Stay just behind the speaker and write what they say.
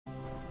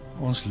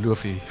Ons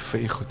loof U vir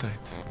U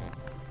goedheid.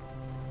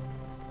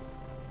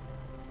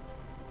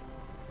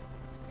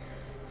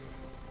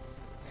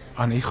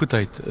 Aan U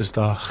goedheid is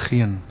daar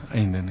geen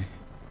einde nie.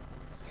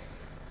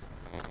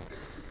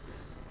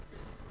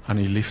 Aan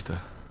U liefde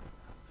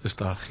is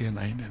daar geen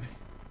einde nie.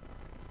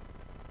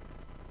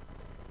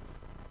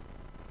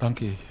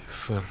 Dankie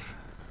vir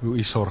hoe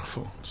U sorg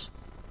vir ons.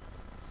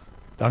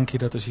 Dankie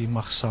dat ons hier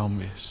mag saam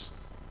wees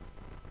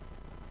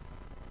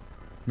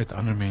met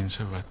ander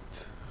mense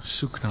wat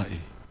soek na U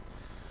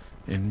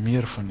en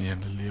meer van U in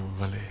die lewe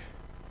wil hê.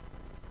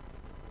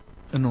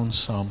 In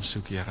ons saam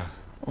soek, Here,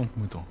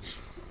 ontmoet ons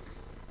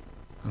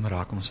en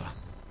raak ons aan.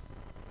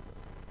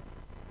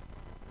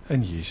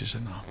 In Jesus se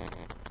naam.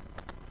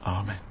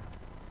 Amen.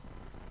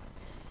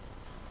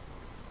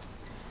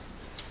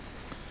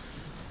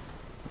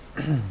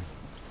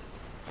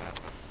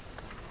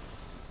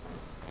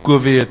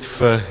 Kowie het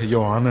vir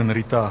Johan en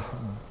Rita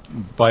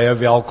baie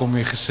welkom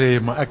hier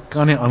gesê, maar ek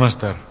kan nie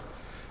anderster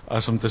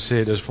as om te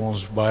sê, dis vir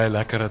ons baie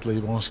lekker dat hulle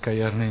hier by ons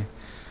kuier nie.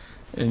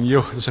 En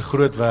dis 'n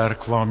groot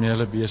werk waarmee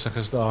hulle besig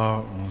is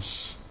daar.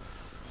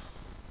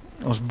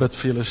 Ons bid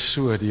vir julle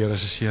so, die Here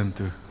se seën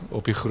toe,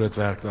 op die groot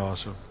werk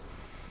daarso.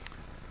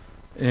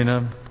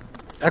 En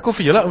ek wil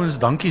vir julle ouens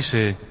dankie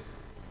sê,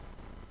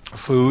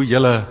 vir hoe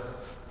julle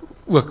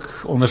ook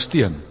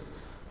ondersteun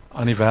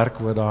aan die werk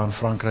wat daar in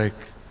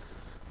Frankryk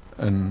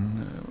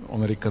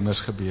onder die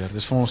kinders gebeur.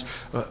 Dis vir ons,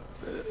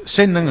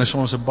 sending is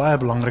ons 'n baie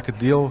belangrike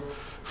deel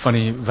van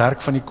die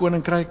werk van die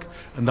koninkryk,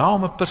 en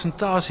daarom 'n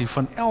persentasie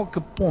van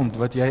elke pond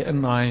wat jy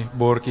in daai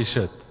bordjie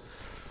sit,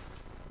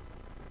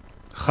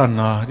 gaan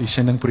na die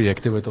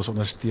sendingprojekte wat ons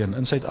ondersteun,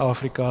 in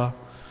Suid-Afrika,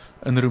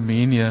 in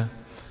Roemenië,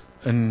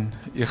 in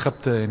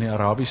Egipte en die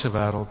Arabiese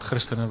wêreld,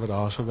 Christene wat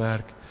daar so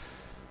werk,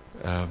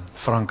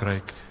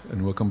 Frankryk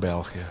en ook in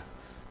België,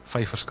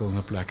 5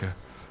 verskillende plekke,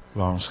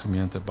 waar ons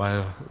gemeente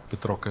baie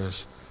betrokke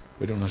is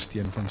by die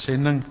ondersteun van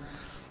sending.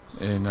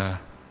 En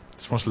het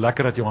is vir ons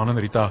lekker dat Johan en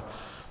Rita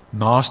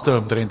naaste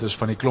omtrent is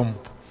van die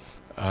klomp,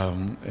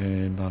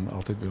 en dan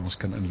altyd by ons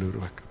kan inloer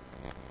ook.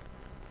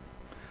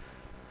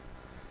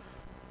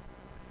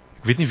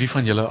 Ek weet nie wie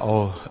van julle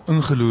al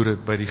ingeloer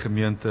het by die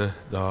gemeente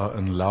daar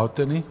in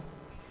Louwte nie,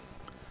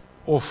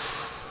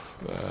 of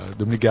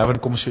Dominee Gavin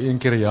kom so 1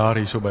 keer 'n jaar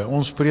hier so by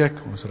ons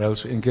preek, ons ruil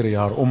so 1 keer 'n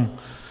jaar om,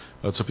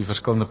 dat is op die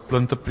verskillende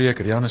plinte preek.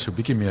 Rian is so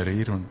bietjie meer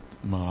hier,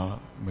 maar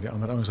met die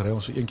ander ouens ry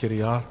ons so 1 keer 'n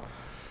jaar.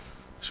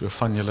 So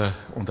van julle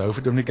onthou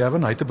vir Dominee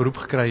Gavin, hy het 'n beroep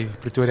gekry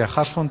Pretoria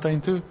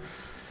Gasfontein toe,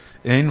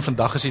 en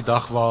vandag is die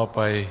dag waarop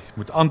hy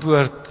moet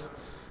antwoord,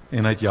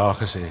 en hy het ja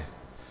gesê.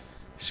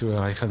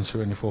 So hy gaan so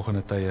in die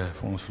volgende tye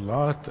vir ons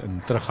verlaat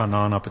en teruggaan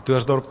na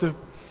Petoersdorp toe.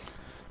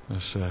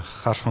 Dis 'n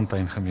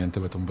Gasfontein gemeente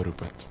wat hom beroep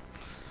het.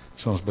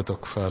 So ons bid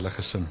ook vir hulle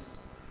gesin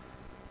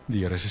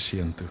die Here se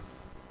seën toe.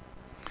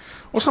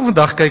 Ons gaan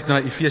vandag kyk na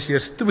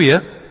Efesiërs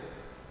 2,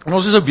 en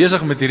ons is nou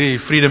besig met hierdie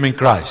Freedom in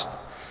Christ.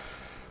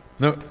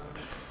 Nou,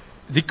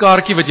 die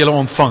kaartjie wat julle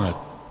ontvang het,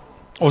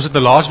 ons het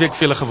nou laasweek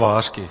vir julle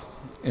gewaarsku,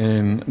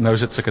 en nou is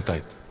dit sulke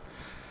tyd.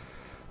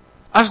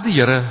 As die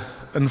Here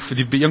in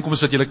die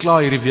byeenkoms wat julle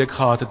klaar hierdie week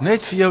gehad het,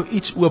 net vir jou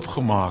iets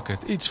oopgemaak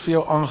het, iets vir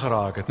jou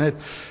aangeraak het, net,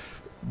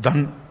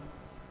 dan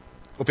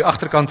op die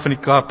agterkant van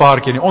die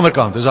paartjie, en die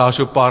onderkant, is daar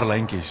so 'n paar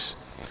lyntjies.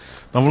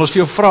 Dan wil ons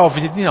vir jou vra of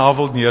jy dit nie daar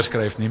wil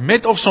neerskryf nie,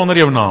 met of sonder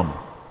jou naam.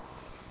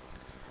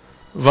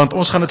 Want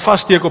ons gaan dit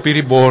vassteek op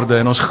hierdie borde,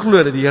 en ons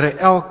glo dat die Here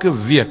elke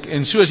week,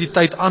 en soos die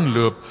tyd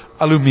aanloop,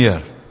 al hoe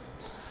meer,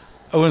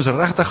 ouens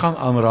regtig gaan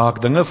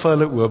aanraak, dinge vir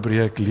hulle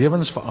oopbreek,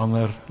 lewens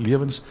verander,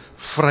 lewens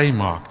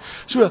vrymaak.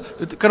 So,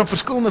 dit kan op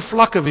verskillende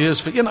vlakke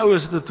wees. Vir een ou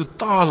is dit 'n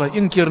totale,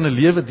 een keer in 'n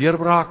lewe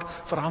deurbraak,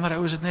 vir ander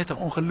ou is dit net 'n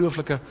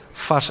ongelooflike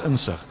vars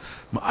insig.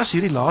 Maar as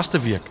hierdie laaste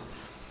week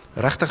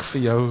regtig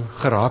vir jou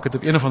geraak het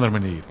op een of ander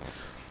manier,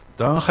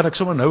 dan gaan ek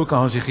sommer nou 'n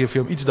kansie gee vir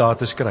jou om iets daar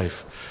te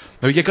skryf.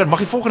 Nou mag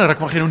jy volgende ruk,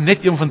 mag jy nou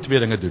net een van 2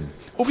 dinge doen.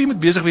 Of jy moet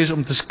besig wees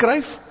om te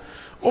skryf,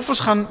 of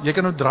jy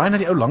kan nou draai na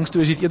die ou langs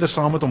toe as jy dit eerder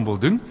saam met hom wil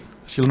doen,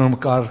 as julle nou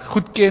mekaar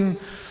goed ken,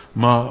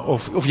 maar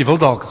of jy wil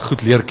dalk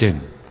goed leer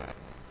ken.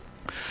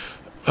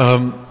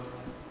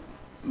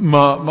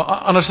 Maar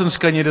andersins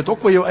kan jy dit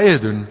ook by jou eie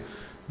doen.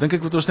 Dink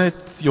ek moet ons net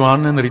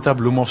Johan en Rita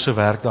Bloemhof se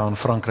werk daar in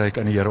Frankryk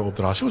aan die Here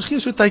opdra. So ons gee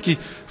so 'n tydjie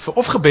vir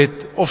of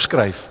gebed of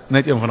skryf,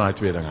 net een van daai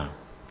 2 dinge.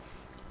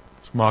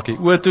 So maak jy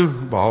oë toe,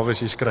 behalwe as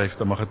jy skryf,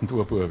 dan mag dit met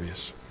oop oë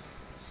wees.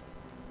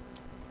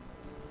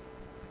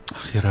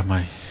 Ag Here,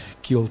 my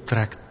keel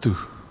trek toe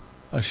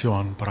as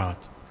Johan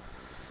praat.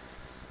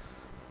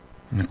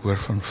 En ek hoor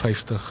van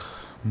 50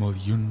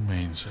 miljoen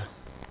mense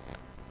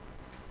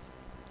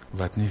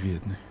wat nie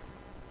weet nie.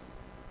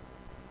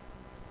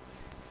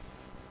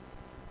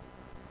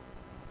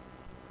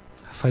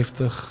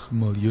 $50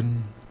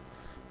 miljoen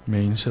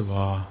mense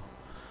waar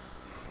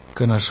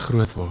kinders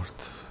groot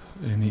word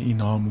en nie u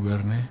naam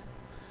hoor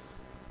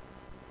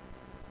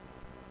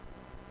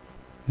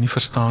nie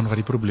verstaan wat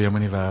die probleem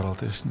in die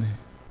wêreld is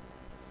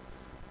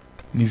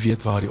nie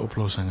weet waar die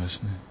oplossing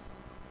is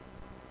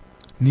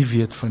nie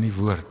weet van die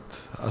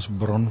woord as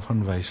bron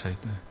van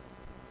wysheid nie.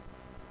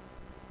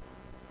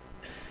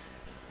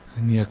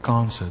 nie 'n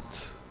kans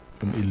het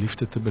om u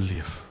liefde te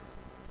beleef,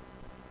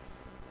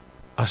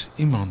 as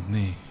iemand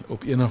nie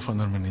op een of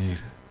ander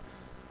manier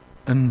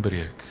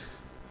inbreek,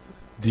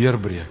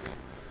 deurbreek,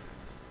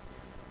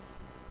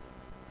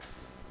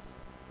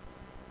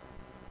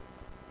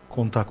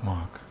 kontak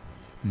maak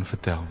en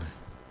vertel nie.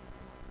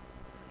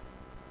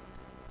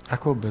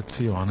 Ek wil bid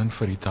vir Johan en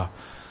vir Rita,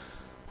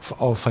 vir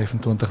al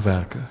 25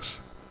 werkers.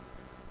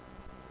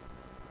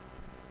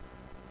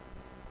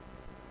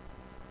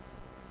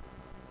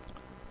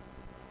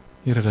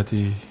 Here, dat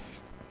die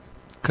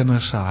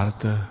kinders se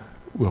harte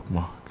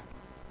oopmaak,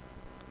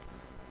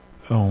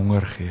 'n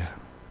honger gee,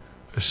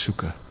 'n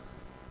soeke,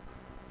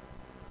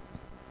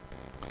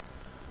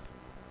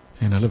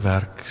 en hulle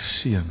werk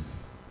seën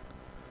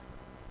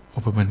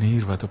op 'n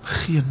manier wat op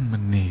geen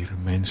manier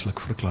menslik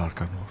verklaar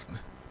kan word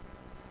nie.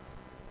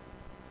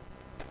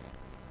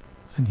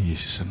 In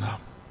Jesus se naam.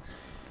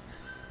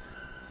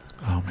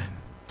 Amen.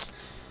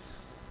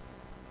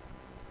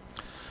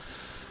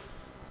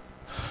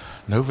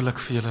 Nou wil ek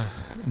vir julle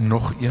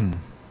nog een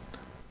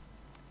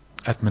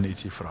admin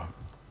ietsie vra.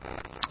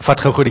 Vat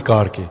gou die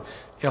kaartjie,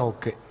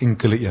 elke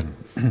enkele een.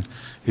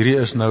 Hierdie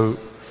is nou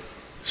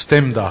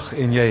stemdag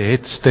en jy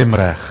het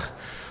stemreg.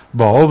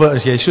 Behalwe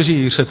as jy, soos jy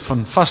hier sit,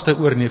 van vaste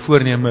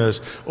voorneme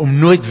is om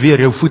nooit weer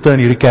jou voete in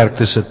hierdie kerk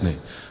te sit nie,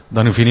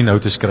 dan hoef jy nie nou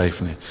te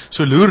skryf nie.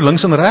 So loer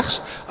links en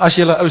regs, as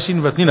jy ou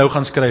sien wat nie nou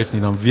gaan skryf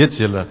nie, dan weet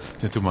jy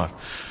net toe maar.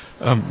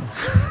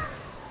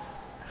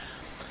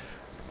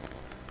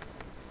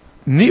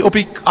 Nie op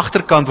die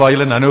agterkant waar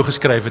jy nou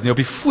geskryf het nie, op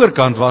die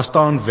voorkant waar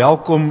staan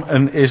welkom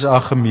in SA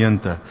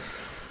gemeente.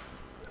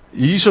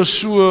 Hier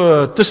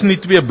so tussen die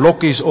twee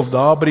blokkies of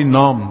daar by die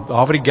naam,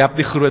 daar waar die gap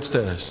die grootste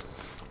is.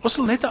 Ons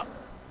sal net 'n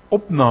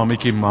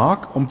opnametjie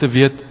maak om te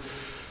weet,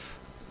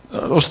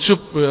 ons het so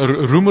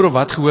roemer of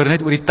wat gehoor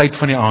net oor die tyd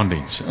van die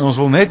aanddiens. En ons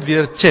wil net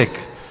weer check,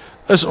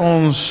 is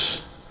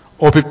ons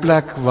op die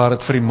plek waar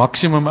dit vir die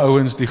maksimum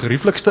ouens die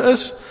gerieflikste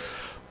is,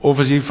 of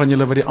is hier van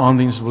julle wat die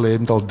aanddiens wil hê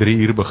met al 3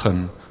 uur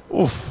begin,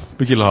 of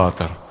bietjie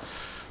later.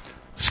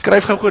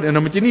 Skryf gou goed, en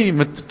dan moet jy nie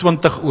met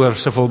 20 oor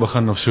sivil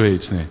begin of so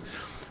iets nie.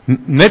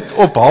 Net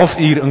op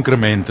halfuur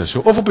inkremente, so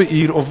of op 'n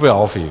uur of by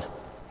halfuur.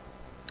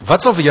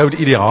 Wat sal vir jou die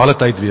ideale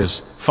tyd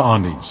wees vir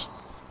aanddiens?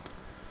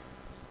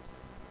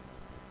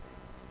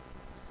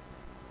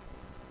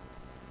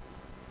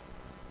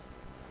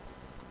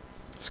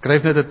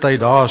 Skryf net 'n tyd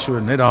daar, so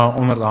net daar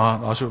onder,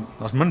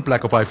 daar's min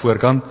plek op daai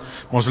voorkant,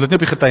 maar ons wil dit nie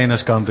op die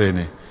getuieniskant hê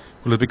nie.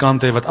 Ons wil dit op die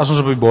kant hê, wat as ons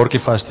op die bordjie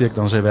vassteek,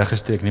 dan is hy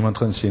weggesteek, niemand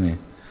gaan sien nie.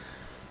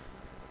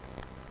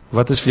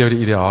 Wat is vir jou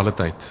die ideale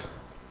tyd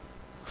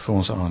vir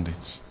ons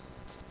aanddiens?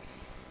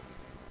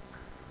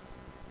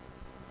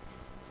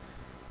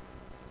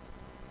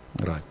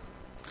 Right.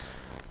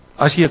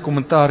 As jy 'n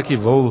kommentaartjie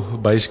wil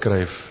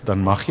byskryf, dan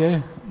mag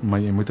jy, maar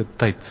jy moet 'n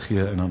tyd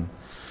gee en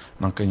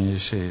dan kan jy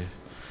sê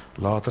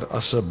later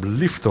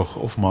asseblief tog,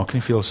 of maak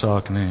nie veel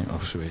saak nie,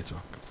 of so iets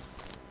ook.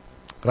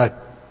 Right.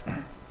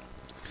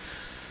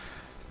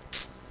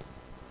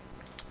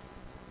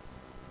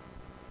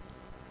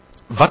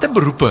 Watter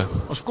beroepe,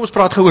 kom ons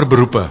praat gou oor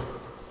beroepe.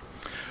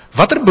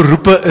 Watter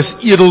beroepe is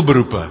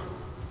edelberoepe?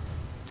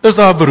 Is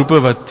daar beroepe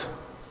wat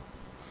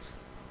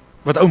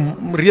ou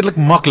redelik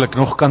maklik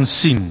nog kan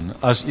sien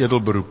as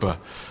edelberoepe?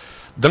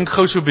 Dink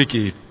gou so 'n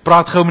bietjie,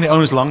 praat gou met die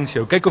ouens langs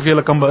jou, kyk of jy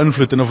hulle kan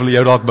beïnvloed en of hulle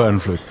jou dalk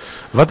beïnvloed.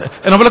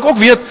 En dan wil ek ook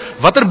weet,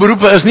 watter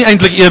beroepe is nie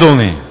eintlik edel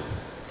nie.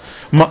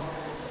 Maar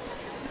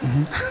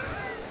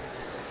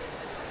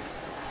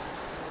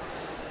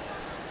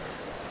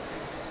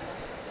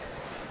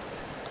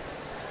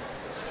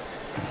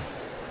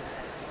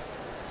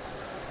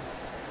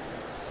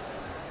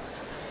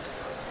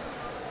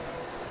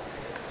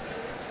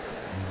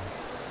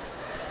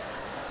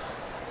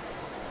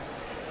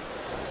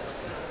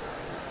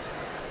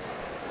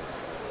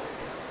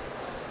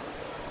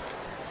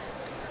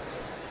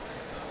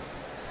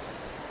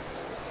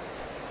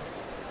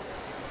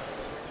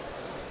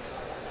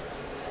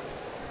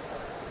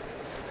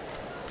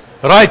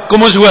right,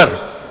 kom ons hoor.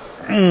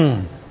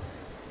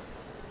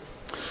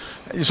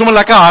 Jy sommer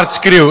lekker hard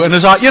skreeu, en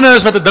as daar ene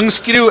is wat 'n ding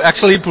skreeu, ek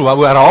sal hier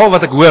herhaal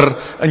wat ek hoor,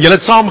 en julle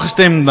het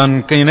saamgestem,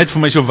 dan kan jy net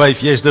vir my so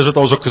wyf, yes, dis wat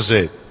ons ook gesê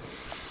het.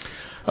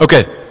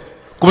 Okay,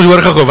 kom ons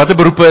hoor gou, watter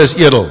beroepe is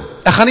edel?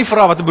 Ek gaan nie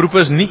vra watter beroepe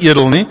is nie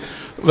edel nie,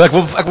 ek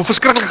wil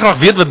verskriklik graag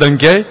weet wat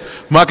dink jy,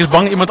 maar ek is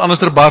bang iemand anders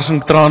bars in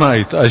trane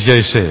uit, as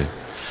jy sê.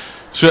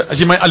 So, as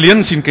jy my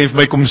alleen sien, kan jy vir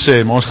my kom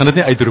sê, maar ons gaan dit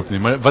nie uitroep nie,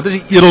 maar wat is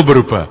die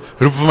edelberoepe?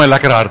 Roep vir my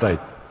lekker hard uit.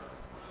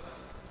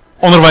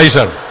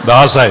 Onderwyser,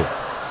 daar is hy.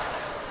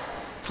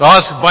 Daar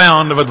is baie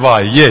hande wat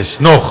waai, yes,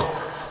 nog.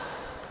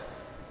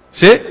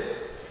 Sê,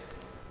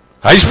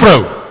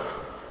 huisvrou.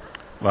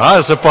 Waar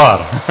is 'n paar?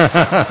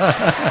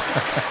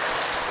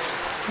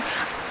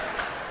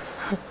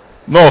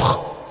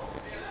 Nog.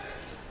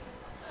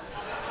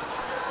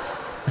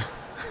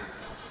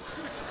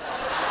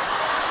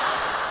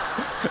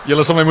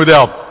 Julle sal my moet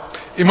help.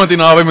 Iemand die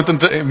naby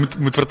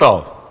moet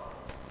vertaal.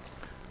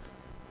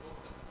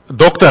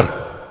 Dokter.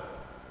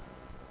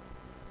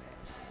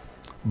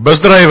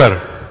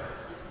 Busdrywer.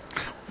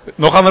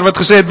 Nog ander wat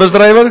gesê het,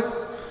 busdrywer?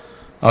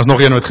 Daar's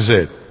nog een wat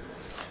gesê het.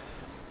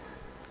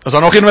 Is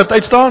daar nog een wat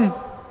uitstaan?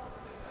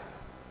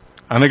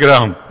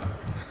 Underground.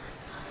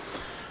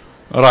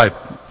 Alright.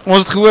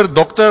 Ons het gehoor,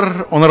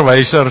 dokter,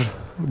 onderwyser,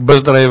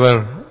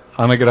 busdrywer,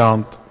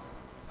 underground,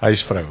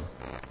 huisvrou.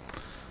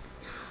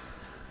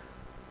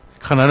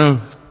 Ek gaan nou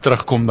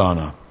terugkom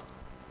daarna.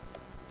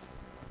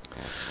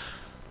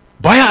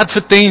 Baie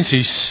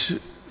advertensies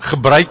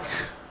gebruik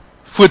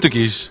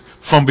fotootjies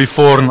van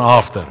before en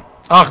after.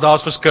 Ag,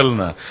 daar's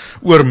verskillende.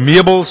 Oor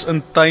meubels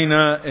in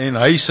tuine en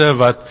huise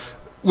wat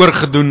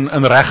oorgedoen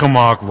en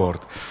reggemaak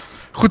word.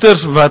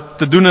 Goeders wat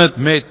te doen het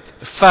met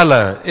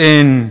velle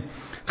en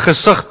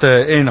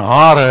gesigte en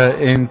hare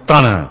en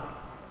tande.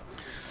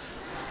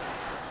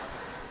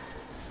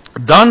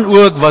 Dan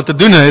ook wat te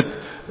doen het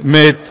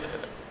met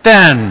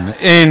tan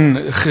en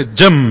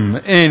gym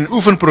en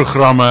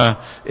oefenprogramme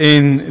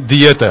en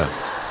dieete.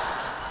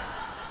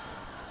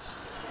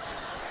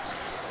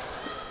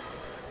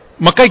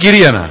 Maar kyk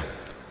hierdie ene.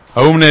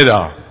 Hou hom net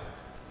daar.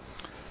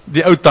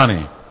 Die ou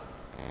tannie.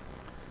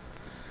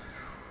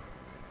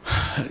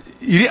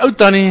 Hierdie ou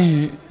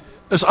tannie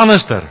is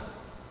anderster.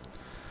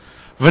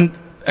 Want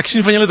ek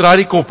sien van julle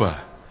draai die koppe.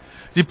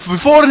 Die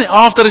before en die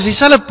after is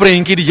dieselfde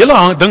prentjie, die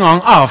hele ding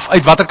hang af,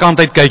 uit watter kant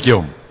uit kyk jy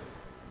hom?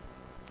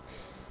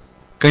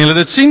 Kan julle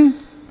dit sien?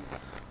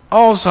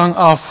 Alles hang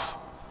af,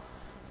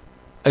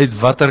 uit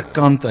watter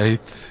kant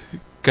uit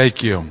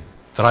kyk jy hom?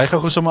 Draai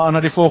gou sommer aan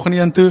na die volgende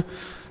een toe,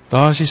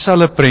 daar is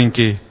dieselfde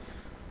prentjie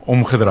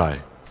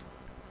omgedraai.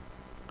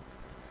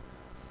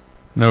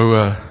 Nou,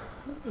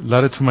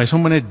 laat dit vir my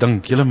sommer net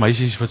dink, julle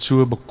meisies wat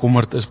so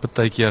bekommerd is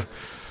partykeer,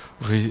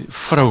 of die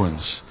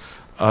vrouens,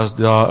 as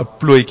daar 'n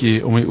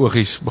plooitjie om die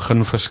oogies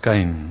begin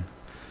verskyn,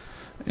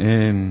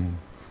 en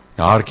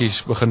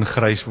haartjies begin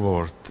grys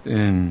word,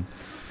 en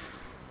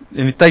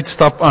die tyd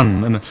stap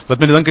aan, en wat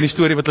my dink aan die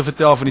storie wat hulle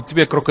vertel van die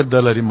twee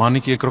krokodille, die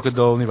mannetjie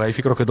krokodil en die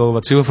wyfie krokodil,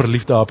 wat so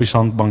verliefd daar op die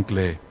sandbank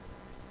lê.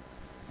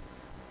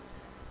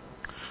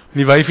 En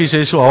die wyfie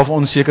sê so half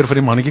onseker vir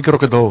die mannetjie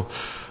krokodil,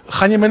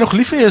 gaan jy my nog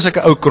lief hê as ek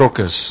 'n ou krok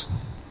is?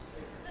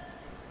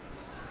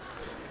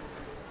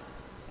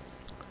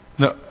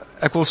 Nou,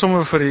 ek wil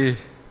sommer vir die,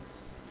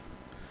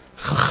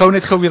 gou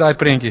net weer daai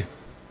prentjie.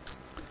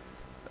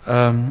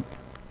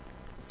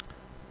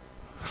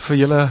 Vir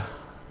julle,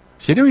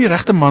 as jy nou die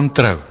regte man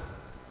trou,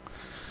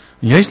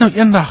 en jy is nou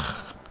eendag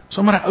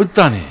sommer 'n ou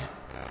tannie,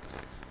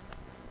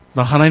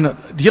 dan gaan hy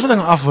die hele ding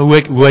af hoe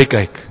hy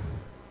kyk.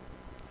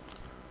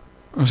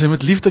 As hy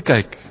met liefde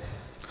kyk,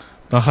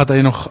 dan gaan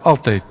hy nog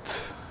altyd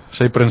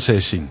sy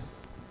prinses sien.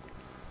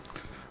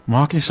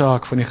 Maak nie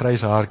saak van die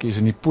grys haartjies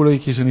en die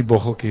poeltjies en die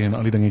boggeltjie en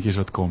al die dingetjies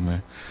wat kom,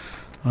 hè.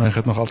 Hy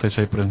gaan nog altyd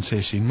sy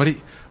prinses sien. Maar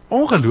die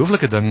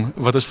ongelooflike ding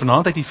wat ons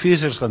vanaand uit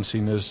Efesiërs gaan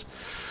sien is,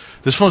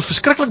 dis vir ons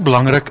verskriklik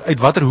belangrik uit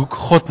watter hoek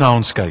God na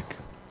ons kyk.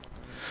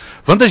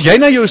 Want as jy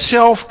na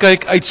jouself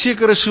kyk uit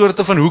sekere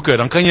soorte van hoeke,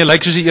 dan kan jy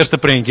lyk soos die eerste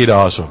prentjie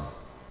daarso.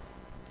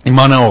 Die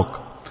manne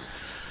ook.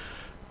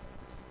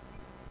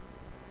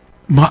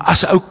 Maar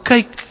as ou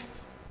kyk,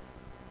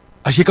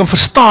 as jy kan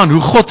verstaan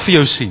hoe God vir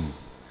jou sien,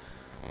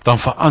 dan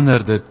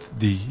verander dit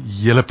die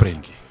hele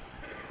prentjie.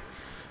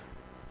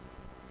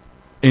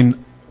 En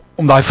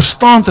om daai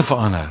verstaan te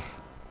verander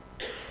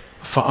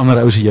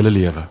ou se hele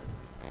lewe.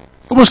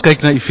 Kom ons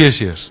kyk na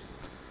Efesiërs.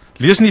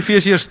 Lees in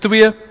Efesiërs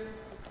 2.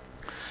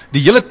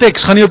 Die hele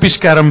teks gaan nie op die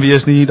skerm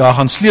wees nie, daar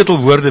gaan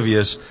sleutelwoorde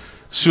wees,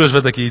 soos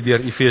wat ek hier deur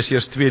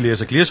Efesiërs 2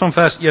 lees. Ek lees van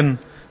vers 1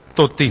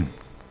 tot 10.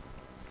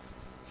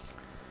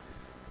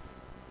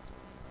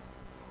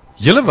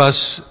 Julle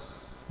was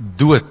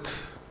dood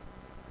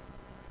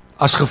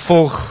as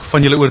gevolg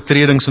van julle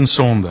oortredings en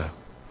sonde,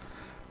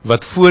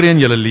 wat voorheen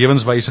julle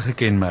lewenswyse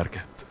gekenmerk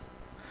het.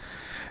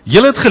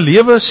 Julle het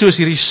gelewe soos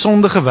hierdie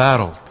sondige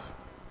wêreld,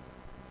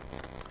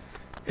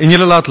 en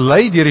julle laat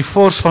lei deur die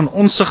vors van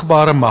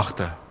onsigbare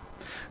magte.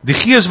 Die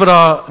gees wat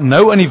daar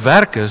nou aan die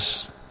werk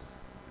is,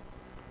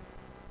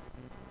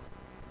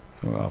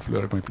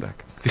 verloor ek my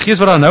plek. Die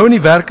gees wat daar nou aan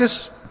die werk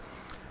is,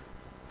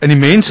 in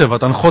die mense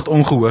wat aan God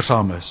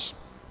ongehoorsaam is.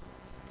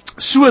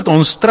 So het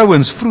ons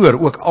trouens vroeër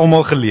ook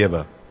almal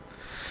gelewe.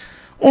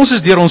 Ons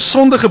is deur ons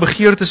sondige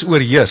begeertes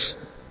oorheers,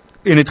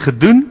 en het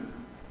gedoen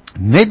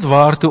net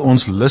waartoe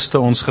ons liste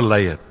ons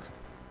gelei het.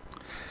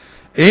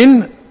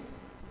 En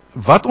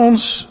wat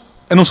ons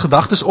in ons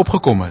gedagtes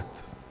opgekom het,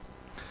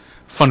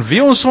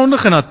 vanweë ons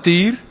sondige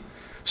natuur,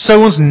 sou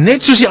ons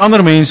net soos die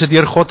ander mense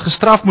deur God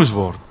gestraf moes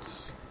word.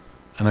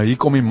 En nou hier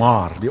kom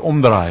die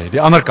omdraai,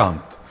 die ander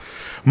kant.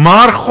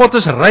 Maar God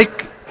is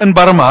ryk in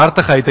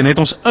barmhartigheid en het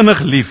ons innig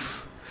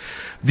lief.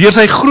 Deur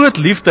sy groot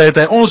liefde het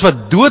hy ons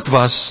wat dood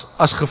was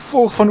as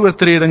gevolg van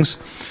oortredings,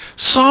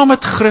 saam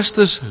met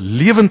Christus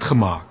lewend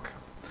gemaak.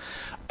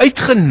 Uit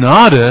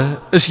genade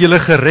is julle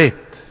gered.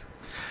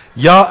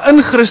 Ja,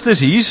 in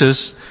Christus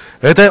Jesus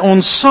het hy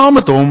ons saam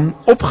met hom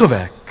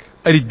opgewek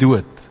uit die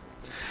dood,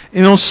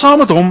 en ons saam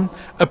met hom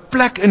 'n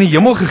plek in die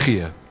hemel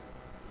gegee,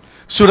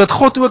 sodat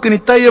God ook in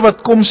die tye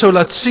wat kom sou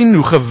laat sien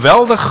hoe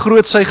geweldig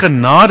groot sy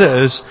genade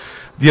is,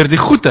 deur die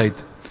goedheid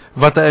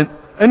wat hy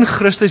in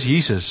Christus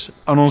Jesus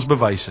aan ons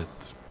bewys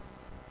het.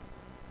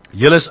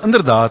 Julle is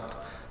inderdaad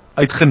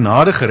uit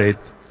genade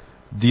gered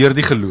deur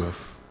die geloof.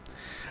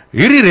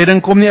 Hierdie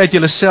redding kom nie uit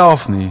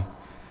julleself nie,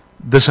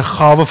 dis 'n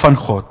gawe van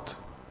God.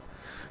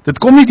 Dit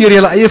kom nie deur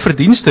julle eie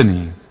verdienste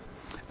nie,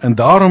 en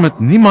daarom het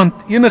niemand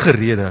enige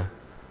rede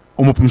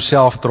om op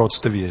homself trots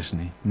te wees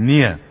nie.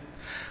 Nee,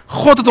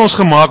 God het ons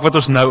gemaak wat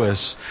ons nou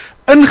is.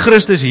 In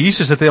Christus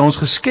Jesus het hy ons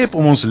geskep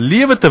om ons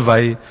lewe te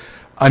wy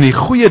aan die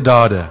goeie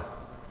dade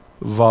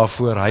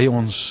waarvoor hy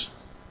ons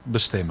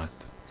bestem het.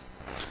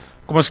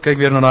 Kom ons kyk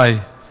weer na daai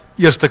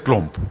eerste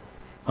klomp,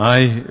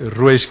 daai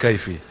rooi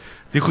skyfie.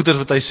 Die goeders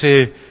wat hy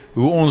sê,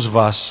 hoe ons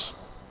was,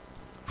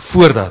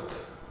 voordat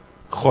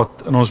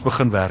God in ons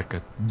begin werk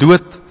het.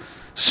 Dood,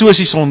 soos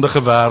die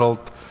sondige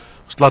wêreld,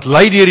 ons laat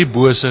lei deur die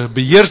bose,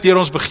 beheers deur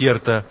ons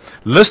begeerte,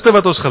 liste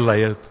wat ons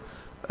gelei het,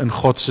 in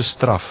God se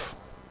straf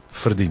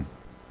verdien.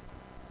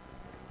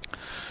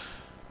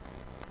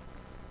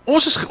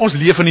 Ons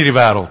leef in hierdie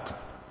wêreld.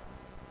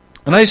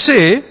 En hy sê,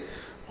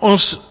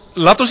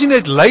 laat ons nie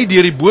net lei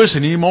deur die bose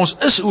nie, maar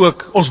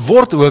ons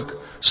word ook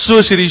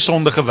soos hierdie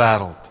sondige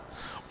wêreld.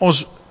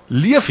 Ons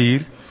leef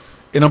hier,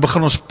 en dan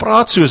begin ons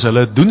praat soos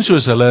hulle, doen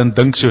soos hulle, en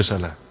dink soos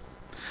hulle.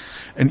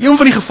 En een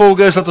van die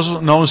gevolge is dat ons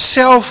na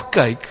onsself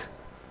kyk,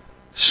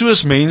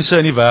 soos mense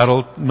in die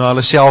wêreld na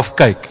hulle self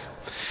kyk.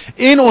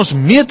 En ons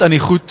meet aan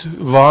die goed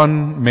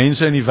waaraan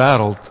mense in die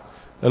wêreld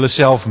hulle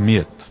self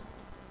meet.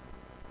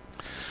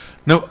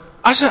 Nou,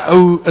 as 'n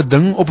ou 'n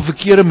ding op 'n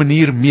verkeerde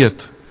manier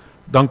meet,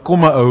 dan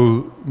kom 'n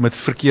ou met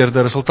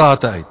verkeerde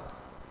resultate uit.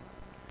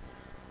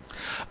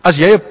 As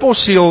jy 'n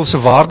posseël se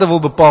waarde wil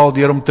bepaal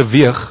deur om te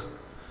weeg,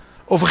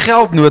 of 'n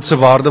geldnoot se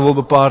waarde wil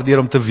bepaal deur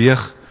om te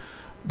weeg,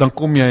 dan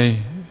kom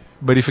jy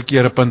by die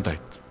verkeerde punt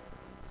uit.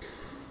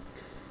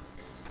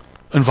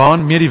 En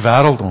waaraan meet die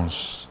wêreld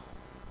ons?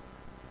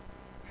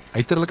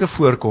 Uiterlike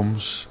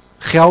voorkoms,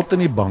 geld in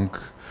die bank,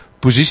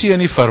 posisie in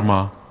die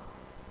firma,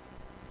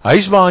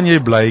 huis waarin jy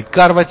bly,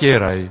 kar wat jy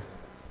ry,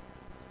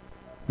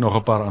 nog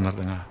 'n paar ander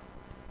dinge.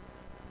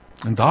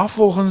 En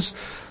daarvolgens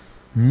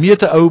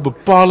meet 'n ou,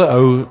 bepaal 'n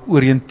ou,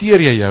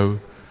 oriënteer jy jou,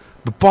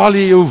 bepaal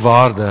jy jou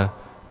waarde,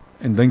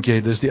 en dink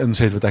jy, dis die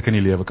inset wat ek in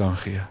die lewe kan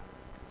gee.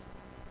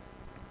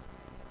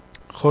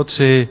 God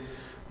sê,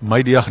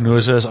 my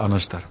diagnose is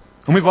anderster.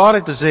 Om die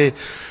waarheid te sê,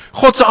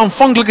 God se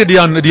aanvanklike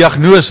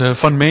diagnose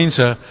van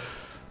mense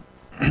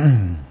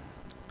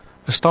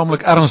is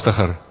taamlik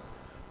ernstiger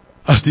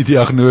as die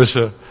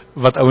diagnose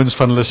wat ouens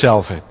van hulle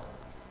self het.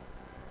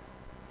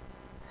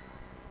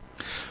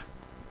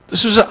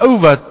 Dis soos 'n ou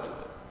wat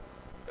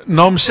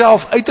na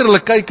homself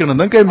uiterlik kyk en dan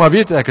dink hy, maar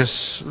weet ek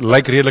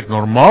lyk redelik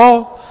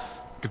normaal,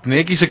 ek het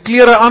netjies se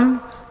klere aan,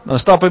 dan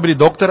stap hy by die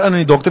dokter in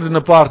en die dokter doen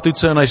 'n paar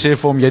toetse en hy sê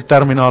vir hom, jy het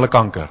terminale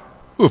kanker.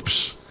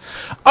 Oeps.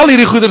 Al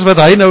hierdie goeders wat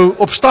hy nou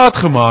op staat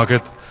gemaak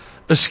het,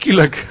 is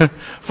skielik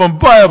van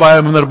baie,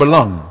 baie minder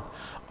belang.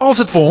 Als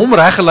het vir hom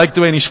reg gelyk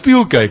toe hy in die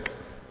spieël kyk,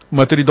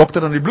 maar toe die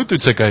dokter aan die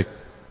bloedtoetse kyk,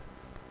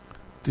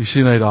 toe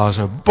sien hy daar is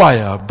 'n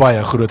baie,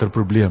 baie groter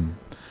probleem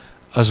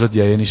as wat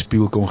jy in die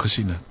spieël kon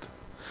gesien het.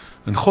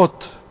 En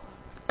God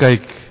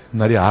kyk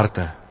na die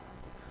harte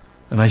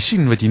en hy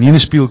sien wat jy nie in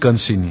die spieël kan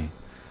sien nie.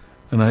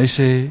 En hy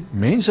sê,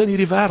 mense in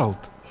hierdie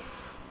wêreld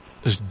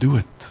is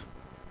dood.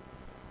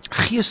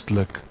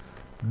 Geestelik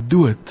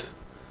dood.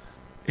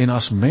 En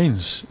as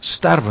mens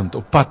sterwend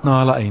op pad na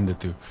hulle einde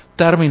toe.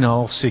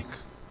 Terminaal siek.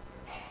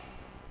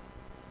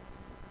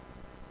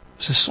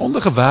 Dis 'n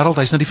sondige wêreld,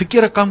 hy's na die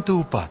verkeerde kant toe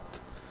op pad.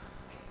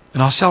 En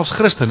daar selfs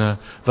Christene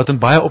wat in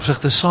baie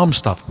opsigte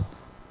saamstap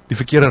die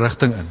verkeerde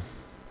rigting in.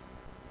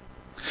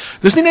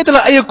 Dis nie net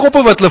hulle eie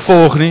koppe wat hulle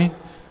volg nie,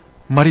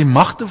 maar die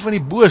magte van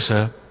die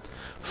bose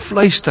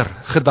fluister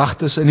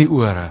gedagtes in die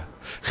ore,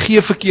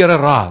 gee verkeerde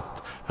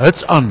raad,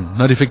 hits aan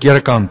na die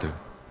verkeerde kant toe.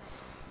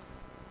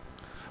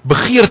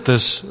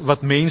 Begeertes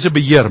wat mense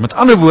beheer, met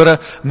ander woorde,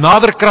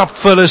 nader krap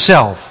vir hulle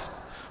self.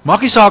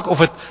 Maak nie saak of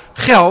dit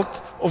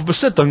geld, of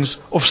besittings,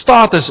 of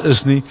status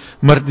is nie,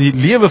 maar die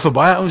lewe vir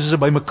baie ouens is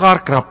by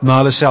mekaar krap na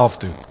hulle self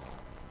toe.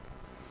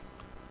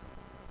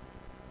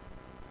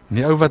 En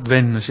die ou wat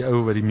wen, is die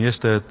ou wat die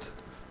meeste het,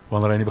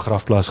 wanneer hy in die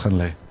begrafplaas gaan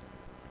lê.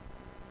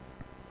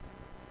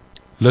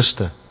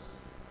 Luste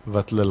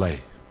wat hulle lei.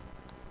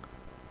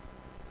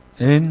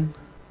 En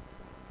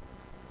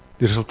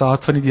die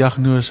resultaat van die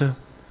diagnose,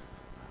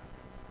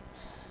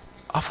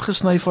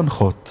 afgesny van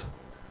God,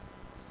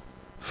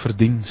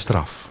 verdien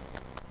straf.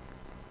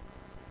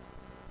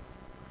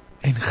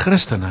 En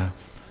Christene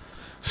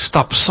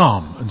stap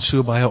saam in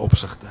so baie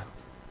opsigte.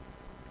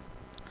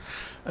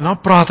 En dan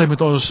praat hy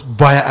met ons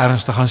baie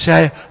ernstig, en sê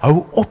hy,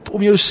 hou op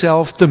om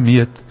jouself te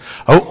meet,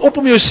 hou op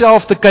om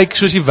jouself te kyk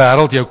soos die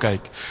wêreld jou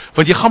kyk,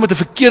 want jy gaan met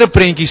 'n verkeerde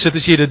prentjie sit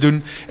as jy dit doen,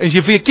 en as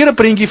jy 'n verkeerde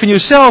prentjie van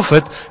jouself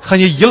het, gaan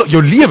jy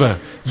jou lewe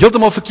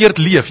heeltemal verkeerd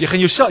leef, jy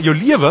gaan jou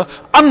lewe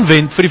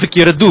aanwend vir die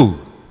verkeerde doel.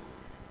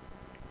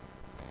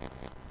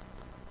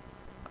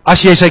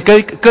 As jy sy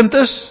kind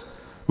is,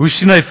 hoe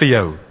sien hy vir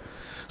jou?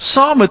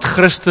 Saam met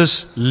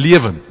Christus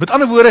lewend. Met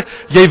ander woorde,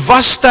 jy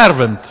was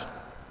sterwend.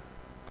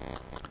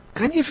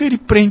 Kan jy vir jou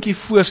die prentjie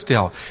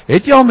voorstel?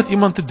 Het jy al met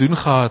iemand te doen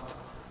gehad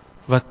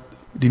wat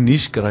die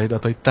nuus kry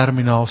dat hy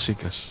terminaal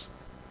siek is?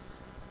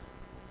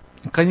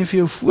 En kan jy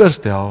vir jou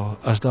voorstel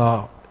as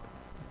daar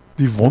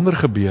die wonder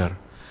gebeur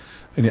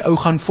en die ou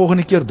gaan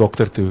volgende keer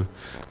dokter toe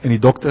en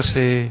die dokter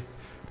sê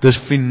dis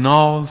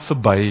finaal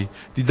verby,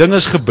 die ding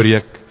is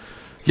gebreek,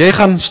 jy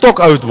gaan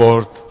stokoud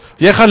word,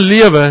 jy gaan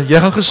lewe, jy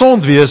gaan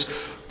gesond wees,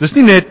 dis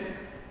nie net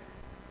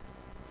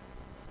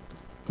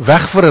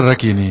weg vir 'n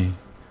rukkie nie,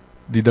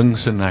 die ding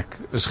se nek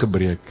is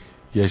gebreek,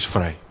 jy is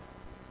vry.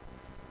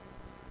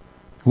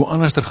 Hoe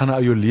anderster gaan 'n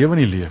ou jou lewe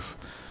nie leef,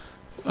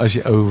 as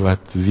die ou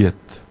wat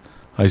weet,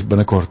 hy is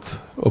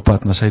binnekort op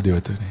pad na sy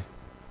dood toe nie.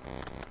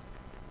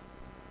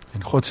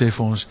 En God sê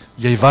vir ons,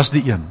 jy was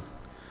die een.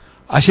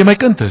 As jy my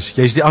kind is,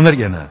 jy is die ander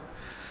ene.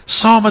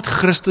 Saam met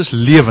Christus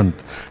lewend,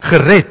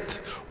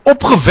 gered,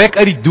 opgewek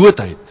uit die dood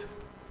uit.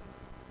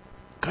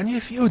 Kan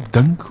jy vir jou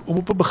dink om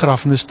op 'n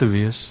begrafnis te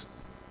wees?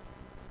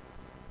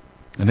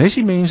 En as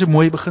die mense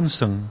mooi begin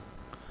sing,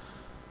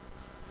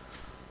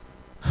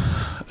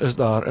 is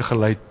daar 'n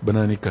geluid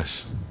binne in die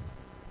kus.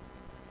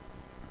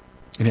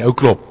 En die ou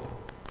klop.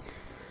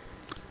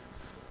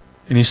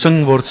 En die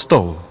sing word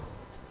stil.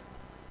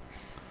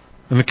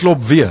 En die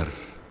klop weer.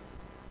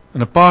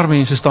 En 'n paar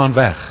mense staan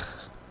weg.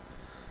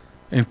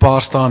 En 'n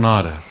paar staan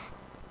nader.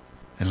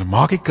 En hulle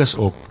maak die kus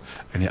op.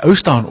 En die ou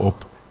staan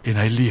op en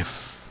hy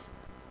leef.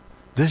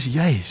 Dis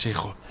jy, sê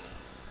God.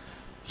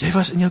 Jy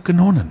was in jou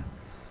kanonnen.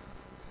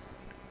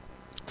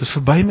 Het is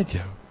verby met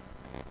jou.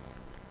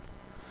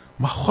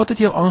 Maar God het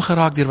jou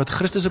aangeraak deur wat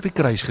Christus op die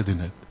kruis gedoen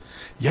het.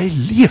 Jy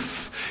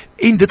leef.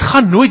 En dit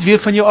gaan nooit weer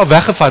van jou af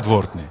weggevat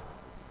word nie.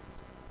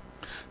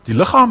 Die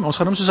liggaam, ons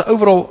gaan hom soos 'n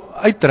overall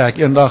uittrek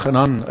eendag en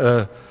dan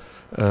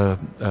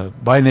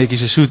baie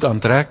netjies 'n soet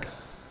aantrek.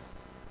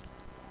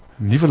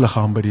 Nuwe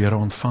liggaam by die Here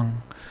ontvang.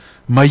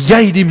 Maar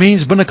jy, die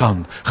mens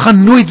binnekant,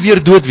 gaan nooit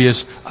weer dood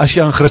wees as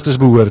jy aan Christus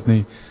behoort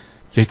nie.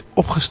 Jy het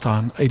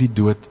opgestaan uit die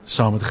dood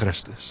saam met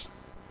Christus.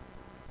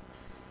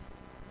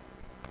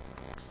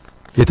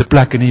 Jy het 'n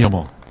plek in die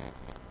hemel.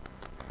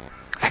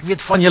 Ek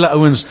weet van julle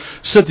ouens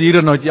sit hier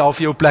en nou het jy al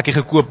vir jou plekkie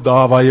gekoop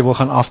daar waar jy wil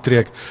gaan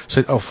aftrek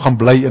of gaan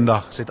bly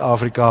eendag,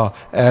 Suid-Afrika,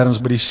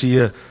 ergens by die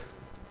see,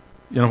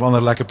 een of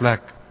ander lekker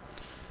plek.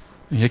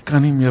 En jy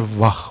kan nie meer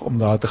wag om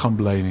daar te gaan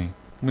bly nie.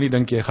 Moenie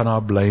dink jy gaan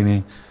daar bly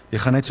nie. Jy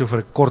gaan net so vir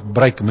 'n kort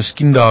breek,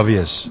 miskien daar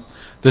wees.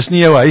 Dis nie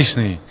jou huis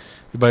nie.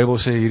 Die Bybel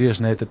sê hierdie is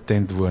net 'n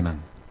tentwoning.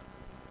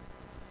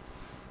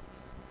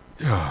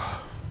 Ja.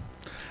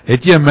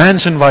 Het jy 'n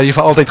mansion waar jy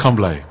vir altyd gaan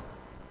bly?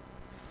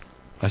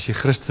 As jy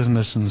Christen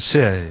is en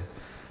sê,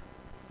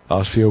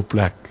 daar is vir jou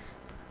plek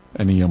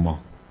in die hemel.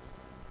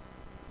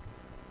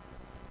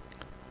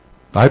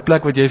 Daai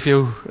plek wat jy vir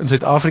jou in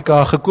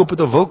Suid-Afrika gekoop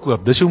het of wil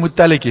koop, dis so 'n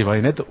motelletjie waar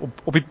jy net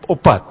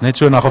op pad, net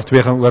so 'n nag of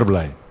 2 gaan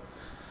oorbly.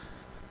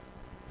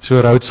 So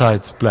 'n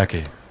roadside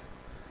plekkie.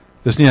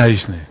 Dis nie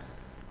huis nie.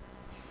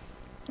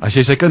 As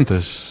jy sy kind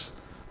is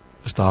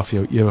daar vir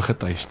jou ewige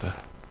tuiste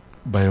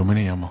by hom in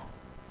die hemel.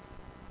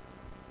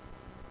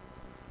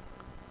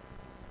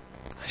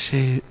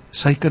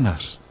 Sy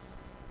kinders.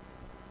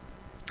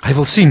 Hy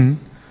wil sien,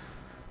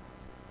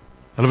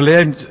 hulle wil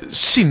hy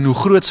sien hoe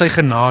groot sy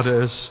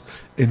genade is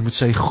en moet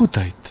sy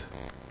goedheid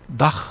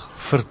dag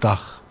vir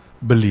dag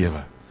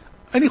belewe.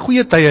 In die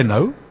goeie tye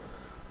nou,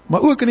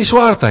 maar ook in die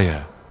swaar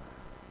tye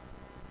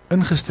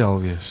ingestel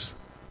wees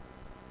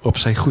op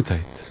sy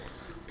goedheid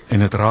en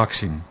dit raak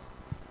sien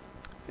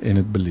en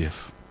dit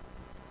beleef.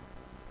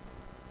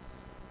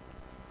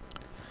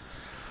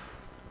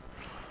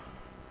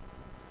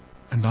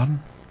 En dan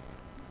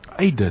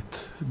uit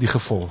dit die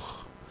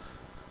gevolg.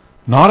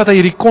 Nadat hy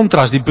hierdie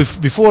kontras, die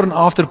before en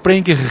after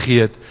prentjie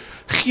gegee het,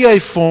 gee hy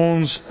vir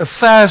ons 'n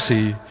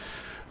versie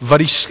wat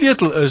die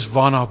sleutel is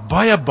waarna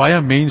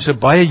baie mense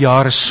baie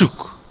jare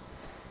soek.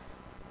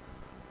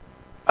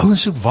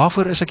 Ouens soek,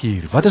 waarvoor is ek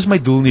hier? Wat is my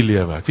doel in die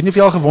lewe? Ek weet nie of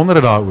jy al gewonder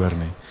het daaroor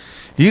nie.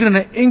 Hier in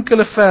 'n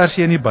enkele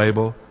versie in die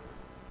Bybel,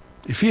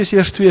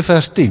 Efesiërs 2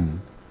 vers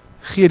 10,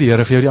 gee die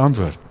Here vir jou die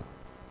antwoord.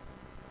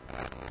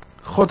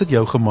 God het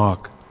jou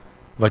gemaak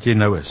wat jy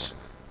nou is.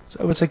 Dis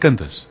ou wat sy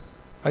kind is.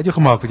 Hy het jou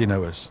gemaak wat jy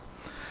nou is.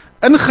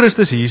 In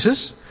Christus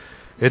Jesus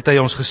het hy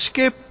ons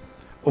geskep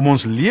om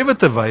ons lewe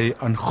te wy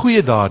aan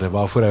goeie dade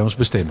waarvoor hy ons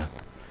bestem het.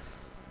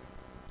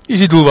 Dis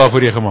die doel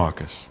waarvoor jy gemaak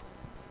is.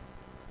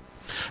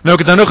 Nou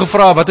ek het nou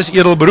gevra, wat is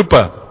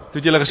edelberoepe? Toe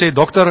het julle gesê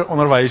dokter,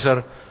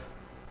 onderwyser,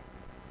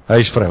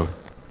 huisvrou,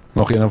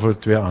 nog een of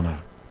 2 ander.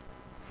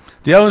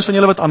 Die ouens van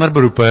julle wat ander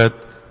beroepe het,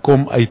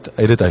 kom uit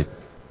dit uit.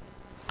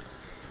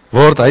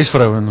 Word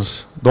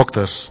huisvrouens,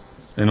 dokters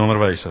en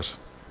onderwysers.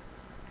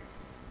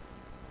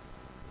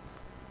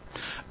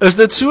 Is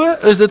dit so?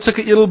 Is dit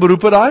sulke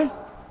edelberoepe daai?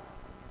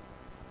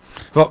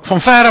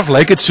 Van ver af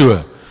lyk dit so.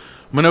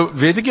 Maar nou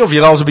weet ek nie of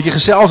julle al so 'n bietjie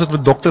gesels het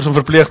met dokters en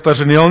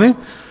verpleegpersoneel nie.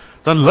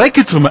 Dan lyk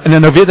dit vir my,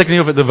 en nou weet ek nie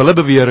of dit 'n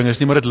willebewering is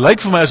nie, maar dit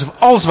lyk vir my asof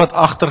alles wat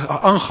agter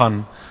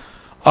aangaan,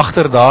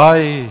 agter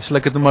daai, sal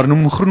ek dit maar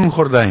noem, groen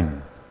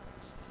gordyn,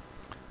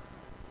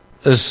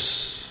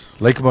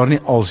 lyk maar nie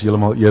als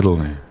heeltemal edel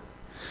nie.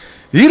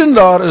 Hier en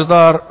daar is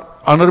daar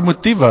ander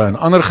motiewe en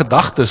ander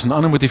gedagtes en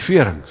ander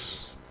motiverings.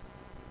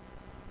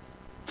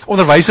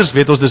 Onderwysers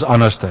weet ons dis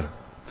anderster.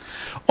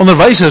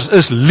 Onderwysers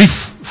is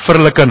lief vir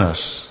hulle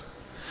kinders.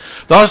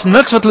 Daar is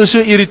niks wat hulle so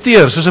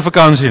irriteer soos 'n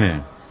vakansie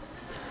nie.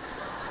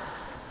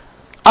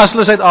 As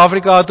hulle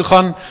Suid-Afrika toe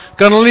gaan,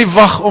 kan hulle nie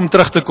wag om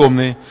terug te kom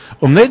nie,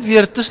 om net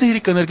weer tussen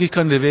hierdie kindertjies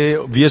kan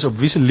wees op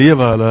wie se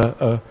lewe hulle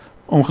 'n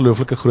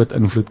ongelooflike groot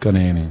invloed kan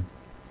hê nie.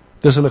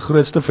 Dis hulle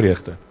grootste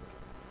vreugde.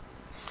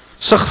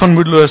 Sug van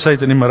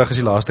moedeloosheid in die middag as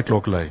die laaste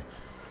klok lui.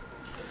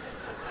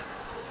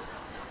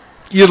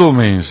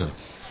 Edelmense.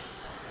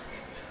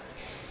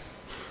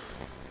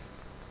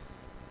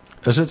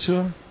 Is dit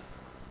so?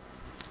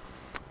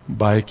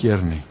 Baie keer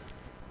nie.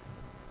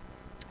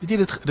 Weet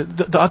jy,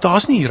 daar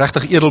is nie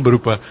regtig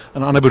edelberoepe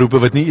en ander beroepe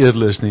wat nie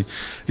edel is nie.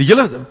 Die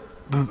hele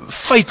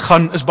feit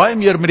is baie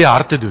meer met die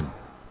hart te doen.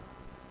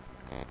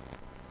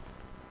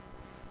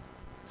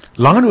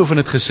 Langehoven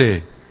het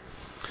gesê,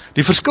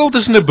 die verskil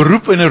tussen 'n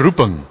beroep en 'n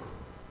roeping.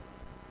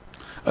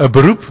 'n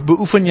Beroep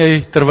beoefen jy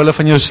terwille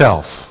van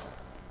jouself.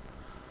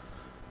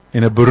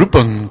 En 'n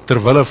beroeping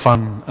terwille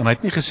van, en hy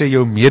het nie gesê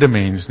jou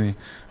medemens nie,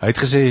 hy het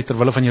gesê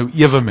terwille van jou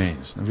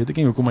ewemens. Nou weet ek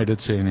nie hoekom hy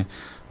dit sê nie,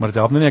 maar dit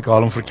help nou nie, ek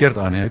haal hom verkeerd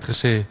aan nie. Hy het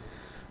gesê,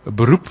 'n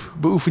beroep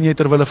beoefen jy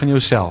terwille van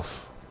jouself.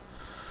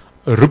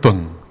 'n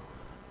Roeping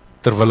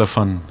terwille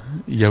van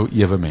jou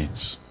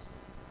ewemens.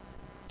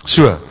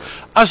 So,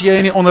 as jy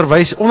in die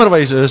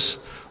onderwys is,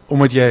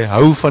 omdat jy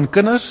hou van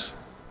kinders,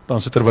 dan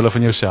is dit terwille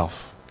van jouself.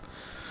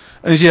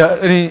 En as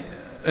jy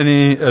in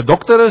die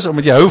dokter is,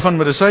 omdat jy hou van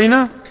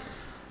medisyne,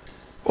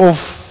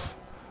 of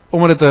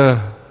omdat dit 'n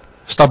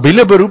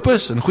stabiele beroep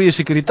is, en goeie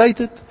sekuriteit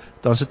het,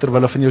 dan is dit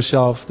terwille van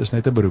jouself, dis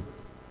net 'n beroep.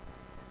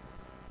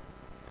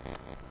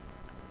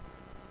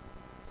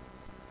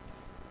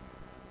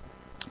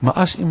 Maar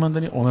as iemand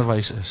in die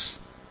onderwys is,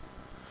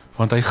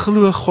 want hy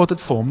glo God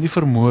het vir hom die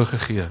vermoë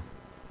gegee,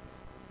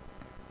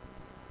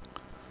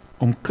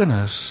 om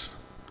kinders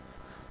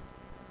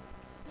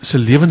se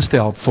lewens te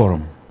help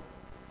vorm,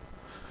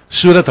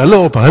 sodat hulle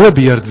op hulle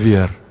beurt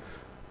weer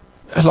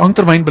 'n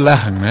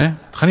langtermynbelegging, né?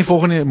 Dit gaan nie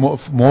volgende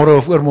môre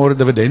of oormôre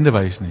dividende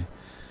wys nie.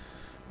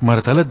 Maar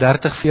dat hulle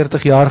 30,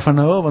 40 jaar van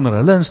nou, wanneer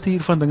hulle in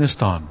stuur van dinge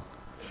staan,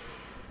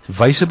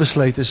 wyse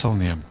besluite sal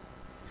neem,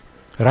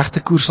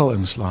 regte koers sal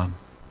inslaan,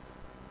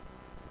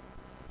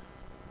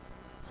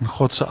 in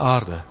God se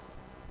aarde,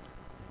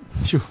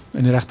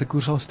 in die regte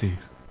koers sal stuur.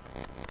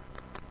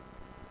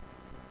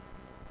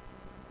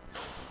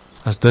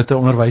 As dit 'n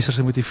onderwyser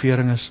se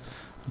motivering is,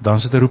 dan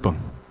is dit 'n roeping.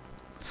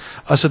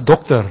 As 'n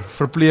dokter,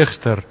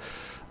 verpleegster,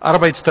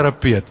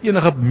 arbeidsterapeut,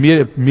 enige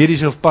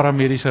mediese of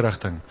paramediese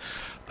rigting,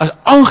 as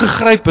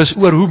aangegryp is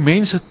oor hoe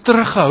mense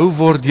teruggehou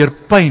word deur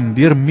pyn,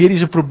 deur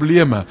mediese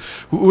probleme,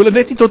 hoe hulle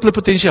net nie tot hulle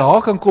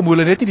potensiaal kan kom, hoe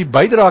hulle net nie die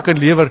bydrae kan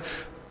lewer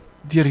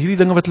deur hierdie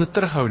dinge wat hulle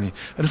terughou nie.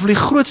 En dit is vir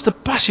die grootste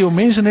passie om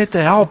mense net te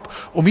help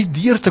om hier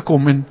deur te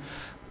kom, en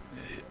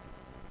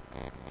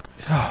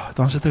ja,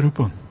 dan is dit 'n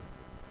roeping.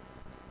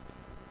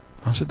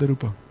 Dan is dit 'n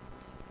roeping.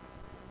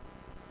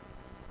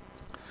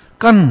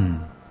 Kan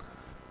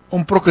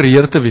om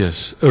prokureur te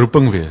wees 'n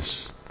roeping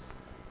wees,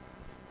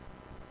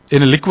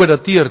 en 'n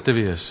likwidateur te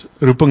wees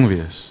 'n roeping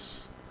wees,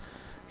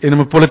 en om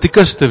 'n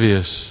politikus te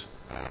wees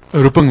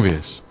 'n roeping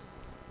wees.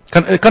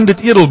 Kan dit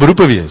edel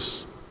beroepe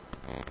wees?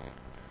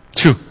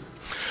 Tjoe,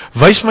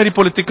 wys my die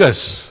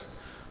politikus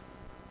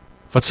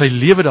wat sy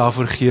lewe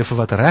daarvoor gee vir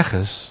wat reg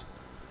is,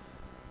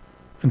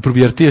 en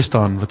probeer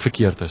teestaan wat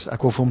verkeerd is.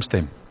 Ek wil vir hom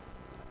stem.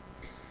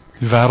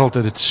 Die wêreld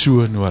het dit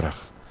so nodig.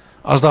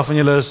 As daar van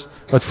julle is,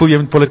 wat voel jy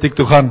met politiek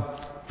toe gaan,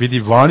 weet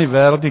jy waar in die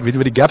wêreld nie, ek weet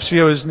nie wat die gaps vir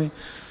jou is nie,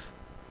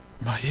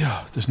 maar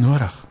ja, dit is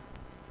nodig.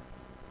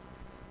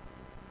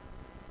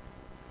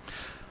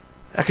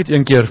 Ek het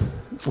een keer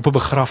op 'n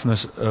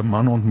begrafnis 'n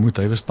man ontmoet,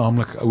 hy was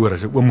taamlik ouer,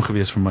 hy's 'n oom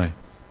gewees vir my.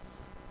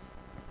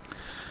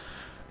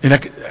 En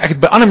ek het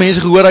by ander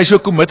mense gehoor, hy is so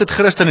committed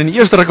Christen, en die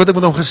eerste ruk wat ek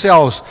met hom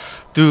gesels,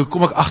 toe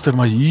kom ek agter,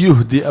 maar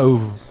die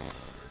ou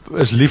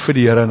is lief vir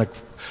die Here, en ek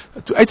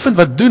toe uitvind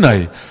wat doen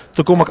hy,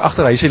 toe kom ek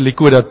agter, hy is 'n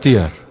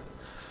likwidateur.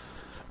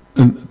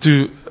 En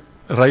toe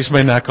rys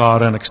my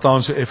nekhare, en ek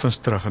staan so effens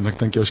terug, en ek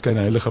dink jou skyn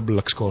 'n heilige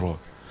blikskorrel.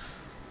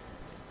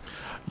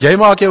 Jy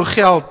maak jou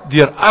geld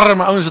deur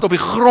arme ouens wat op die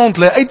grond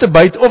lê uit te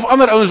byt, of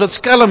ander ouens wat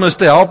skelm is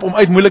te help om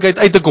uit moeilikheid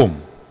uit te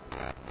kom.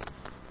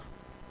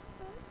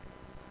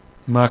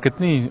 Maar ek het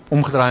nie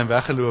omgedraai en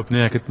weggeloop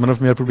nie, ek het min of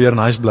meer probeer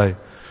nice bly.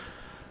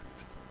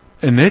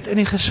 En net in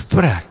die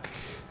gesprek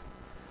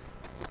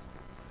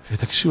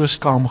het ek so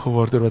skaam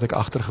geword oor wat ek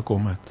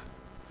agtergekom het.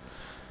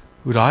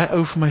 Hoe daai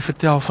ou vir my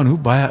vertel van hoe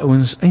baie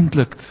ouens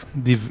eintlik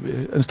die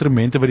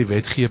instrumente wat die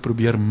wet gee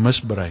probeer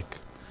misbruik,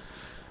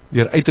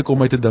 deur uit te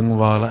kom uit 'n ding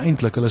waar hulle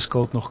eintlik hulle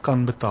skuld nog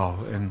kan betaal,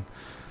 en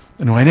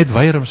hoe hy net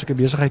weier om sulke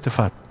besigheid te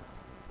vat.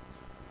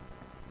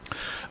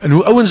 En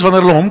hoe ouens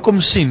wanneer hulle hom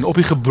kom sien, op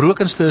die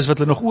gebrokenste is wat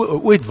hulle nog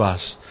ooit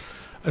was,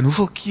 en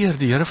hoeveel keer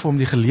die Here vir hom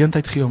die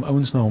geleentheid gee om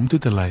ouens na hom toe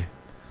te lei,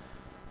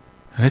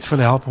 en net vir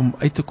hulle help om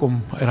uit te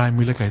kom uit daai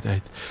moeilikheid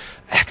uit.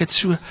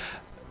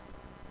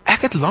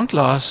 Ek het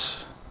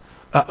lanklaas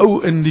 'n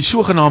ou in die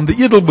sogenaamde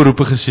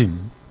edelberoepe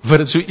gesien, Wat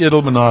dit so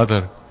edel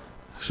benader,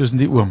 soos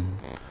die oom,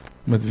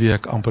 met wie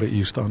ek amper 'n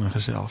uur staan en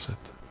gesels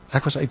het.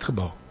 Ek was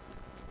uitgebal.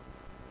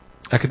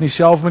 Ek het nie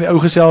self met die ou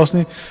gesels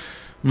nie,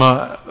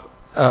 maar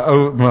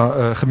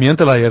 'n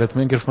gemeenteleier het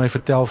my 'n keer vir my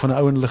vertel van 'n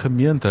ou in hulle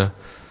gemeente,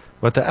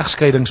 wat 'n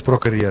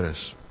egskeidingsprokureur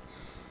is.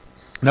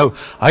 Nou,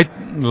 hy het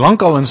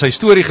lankal in sy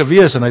storie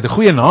gewees, en hy het 'n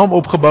goeie naam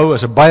opgebou,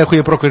 as 'n baie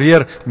goeie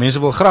prokureur, mense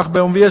wil graag by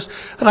hom wees,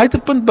 en hy het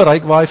 'n punt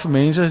bereik waar hy vir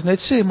mense net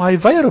sê, maar hy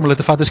weier om hulle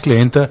te vat as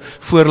kliënte,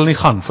 voor hulle nie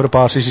gaan, vir 'n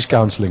paar sessies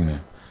counseling nie.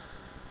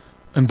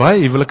 En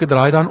baie huwelike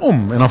draai dan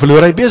om, en dan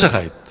verloor hy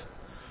besigheid.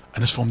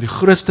 En is vir hom die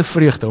grootste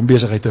vreugde om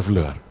besigheid te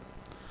verloor.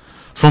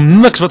 Vir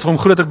hom niks wat vir hom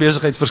groter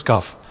besigheid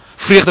verskaf,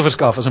 vreugde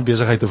verskaf, as om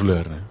besigheid te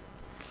verloor nie.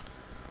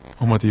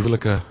 Omdat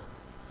huwelike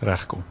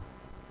regkom.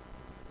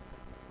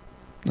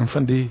 En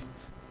van die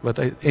wat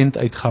eind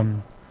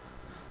uitgaan,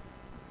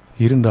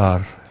 hier en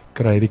daar,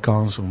 kry hy die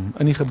kans om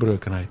in die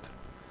gebrokenheid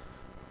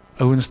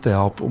ouens te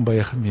help om by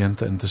 'n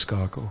gemeente in te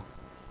skakel.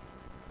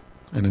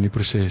 En in die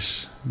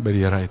proses by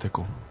die Here uit te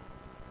kom.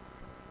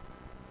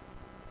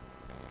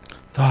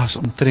 Daar is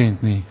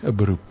omtrent nie 'n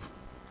beroep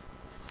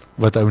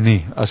wat ou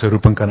nie as 'n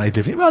roeping kan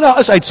uitleef nie. Maar daar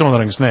is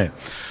uitsonderings, nê.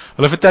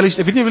 Hulle vertel,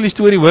 ek weet nie of jy die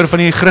storie hoor van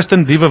die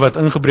Christendiewe wat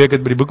ingebreek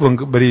het by die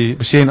boekwinkel, by die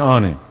CNA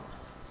nie.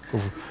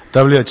 Of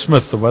W.H.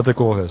 Smith, of wat ek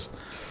al is.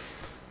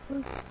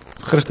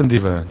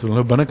 Christendiewe, toe hulle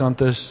nou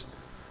binnekant is,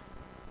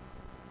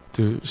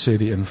 toe sê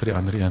die een vir die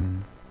ander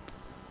een,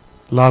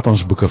 laat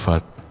ons boeke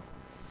vat.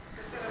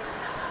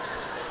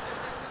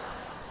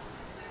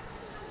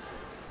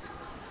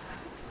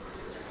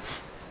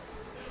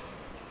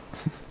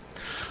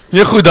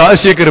 Ja goed, daar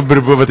is seker 'n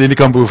beroep wat jy nie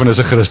kan beoefen as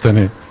 'n Christen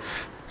nie.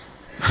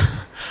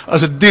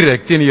 As dit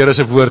direk teen die Here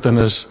se woord in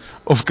is,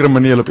 of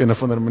krimineel op een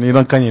of ander manier,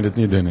 dan kan jy dit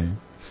nie doen nie.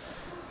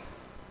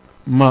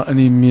 Maar in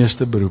die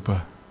meeste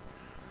beroepe,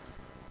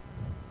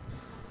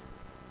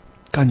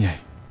 kan jy.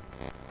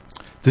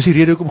 Dis die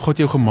rede hoekom God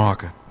jou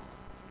gemaak het.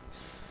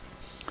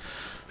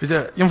 Weet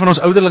jy, een van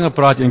ons ouderlinge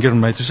praat een keer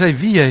met my, toe sê hy,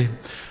 wie jy,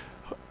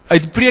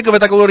 uit preke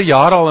wat ek al oor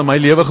jare al in my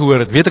lewe gehoor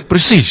het, weet ek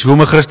presies hoe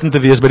om 'n Christen te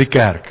wees by die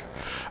kerk.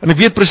 En ek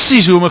weet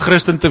presies hoe om 'n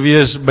Christen te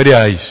wees by die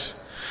huis.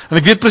 En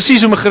ek weet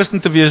presies hoe om 'n Christen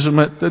te wees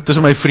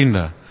tussen my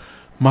vriende.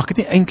 Maar ek het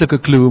nie eintlik 'n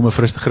klou om 'n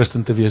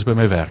Christen te wees by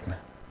my werk nie.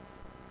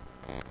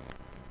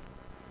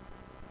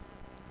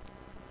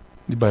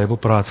 Die Bybel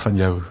praat van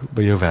jou,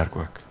 by jou werk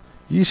ook.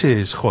 Hier sê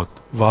is God,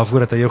 waarvoor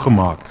het hy jou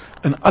gemaak,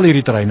 in al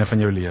hierdie terreine van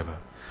jou lewe.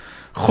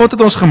 God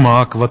het ons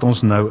gemaak wat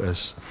ons nou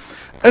is.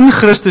 In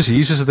Christus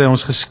Jesus het hy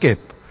ons geskep,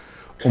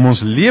 om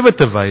ons lewe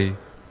te wy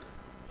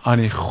aan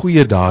die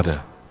goeie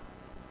dade,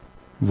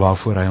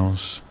 waarvoor hy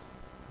ons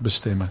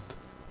bestem het.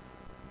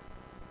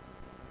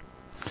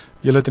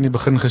 Julle het in die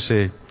begin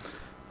gesê,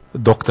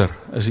 dokter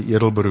is 'n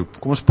edelberoep.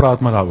 Kom ons praat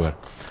maar daaroor.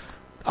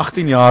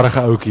 18-jarige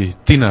ouetjie,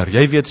 tiener,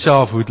 jy weet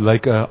self hoe dit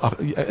lyk,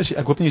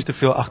 ek hoop nie is te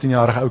veel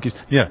 18-jarige ouetjies,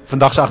 nee,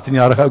 vandag se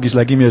 18-jarige ouetjies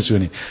lyk nie meer so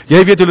nie.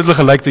 Jy weet hoe dit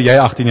gelyk toe jy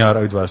 18 jaar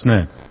oud was,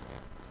 nee.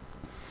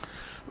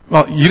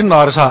 Maar hier en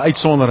daar is daar 'n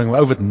uitsondering,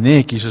 ou wat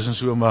netjies is en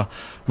so, maar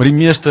die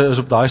meeste is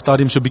op daai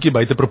stadium so bietjie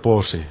buite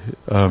proporsie.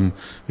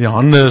 Die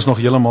hande is nog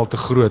heeltemal te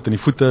groot, en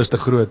die voete is te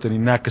groot, en die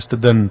nek is te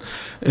dun,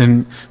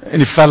 en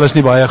die vel is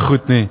nie baie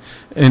goed nie.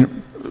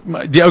 En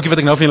die ouetjie wat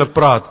ek nou van julle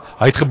praat,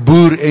 hy het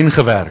geboer en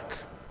gewerk.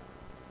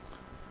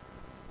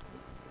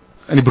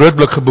 In die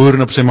broodblik geboer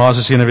en op sy ma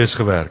se senuwees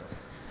gewerk.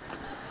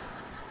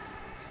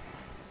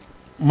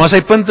 Maar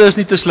sy punte is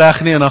nie te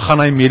sleg nie, en dan gaan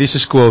hy mediese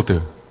skool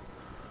toe.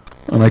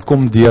 En hy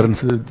kom deur, en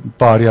 'n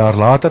paar jaar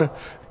later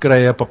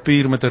kry hy 'n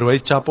papier met 'n rooi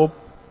chap op,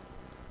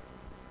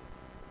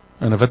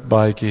 en 'n wit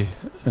baadjie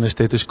en 'n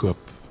stetoskoop.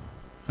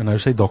 En nou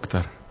is hy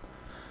dokter.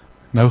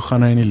 Nou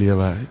gaan hy in die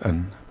lewe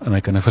in, en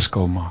hy kan 'n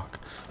verskil maak.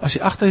 As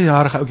die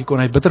 18-jarige ouetjie kon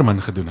hy bitter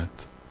min gedoen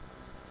het.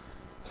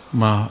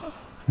 Maar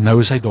nou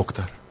is hy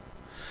dokter.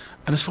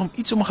 En is vir hom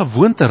iets om 'n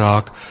gewoon te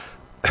raak.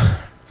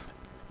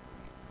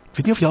 Ek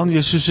weet nie of jy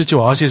in so 'n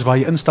situasie is waar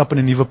jy instap in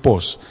 'n nuwe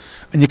pos,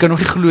 en jy kan nog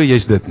nie glo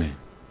jy's dit nie.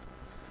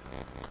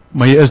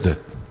 Maar jy is dit.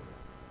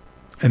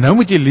 En nou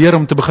moet jy leer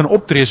om te begin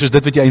optree soos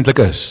dit wat jy eintlik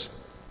is.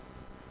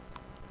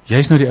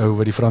 Jy's nou die ou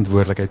wat die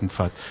verantwoordelikheid moet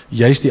vat.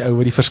 Jy's die ou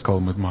wat die verskil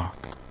moet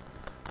maak.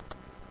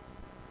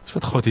 Dis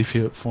wat God hier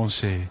vir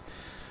ons sê.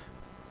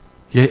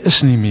 Jy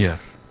is nie meer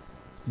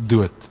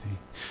dood nie.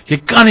 Jy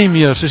kan nie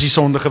meer soos die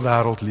sondige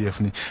wêreld leef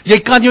nie. Jy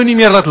kan jou nie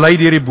meer laat lei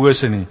deur die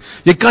bose nie.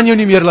 Jy kan jou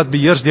nie meer laat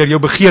beheers deur jou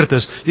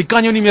begeertes. Jy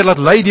kan jou nie meer laat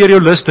lei deur jou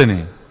luste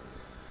nie.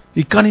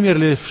 Jy kan nie meer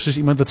leef soos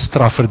iemand wat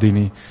straf verdien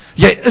nie.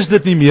 Jy is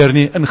dit nie meer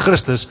nie. In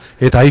Christus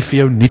het hy vir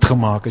jou nuut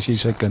gemaak as jy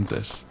sy kind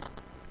is.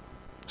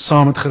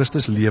 Saam met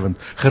Christus lewend,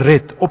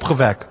 gered,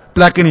 opgewek,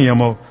 plek in die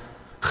hemel,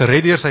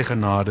 gered deur sy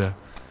genade.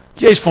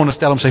 Jy is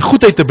veronderstel om sy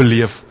goedheid te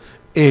beleef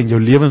en jou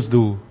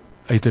lewensdoel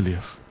uit te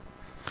leef.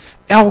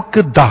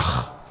 Elke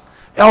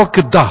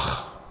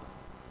dag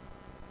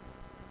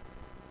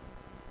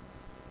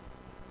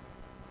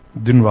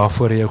doen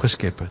waarvoor hy jou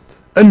geskep het.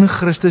 In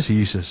Christus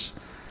Jesus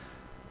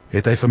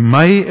het hy vir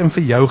my en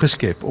vir jou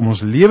geskep om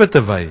ons lewe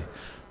te wy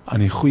aan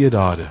die goeie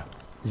dade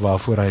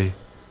waarvoor hy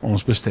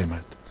ons bestem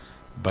het.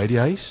 By die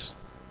huis,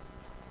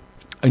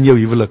 in jou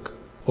huwelik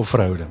of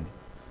verhouding,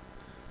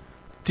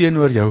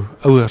 teenoor jou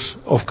ouers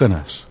of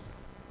kinders,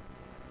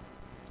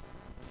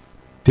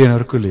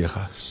 teenoor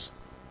kollegas,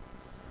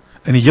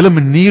 in die hele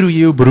manier hoe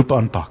jy jou beroep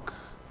aanpak,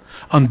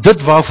 aan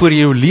dit waarvoor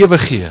jy jou lewe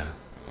gee.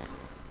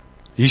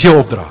 Hier is jou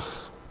opdrag.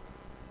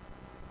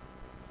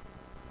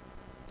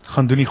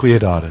 Gaan doen die goeie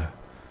dade,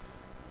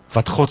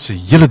 wat God se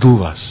hele doel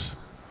was,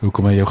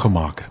 hoekom hy jou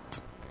gemaak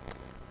het.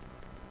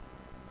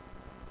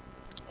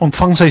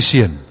 Ontvang sy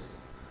seën,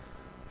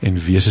 en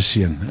wees 'n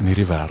seën in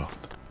hierdie wêreld.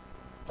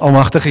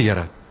 Almagtige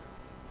Here,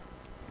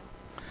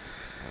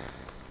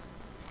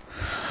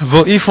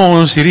 wil U vir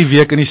ons hierdie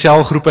week in die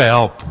selgroepe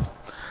help,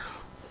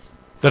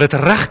 dat dit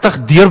regtig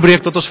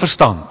deurbreek tot ons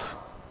verstand,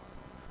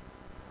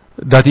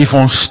 dat U vir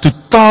ons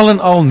totaal en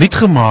al nuut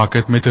gemaak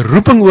het met 'n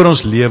roeping oor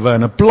ons lewe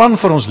en 'n plan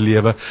vir ons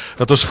lewe,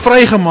 dat ons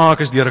vrygemaak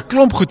is deur 'n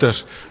klomp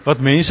goeders wat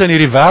mense in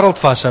hierdie wêreld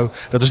vashou,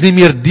 dat ons nie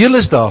meer deel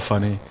is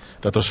daarvan nie,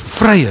 dat ons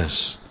vry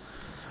is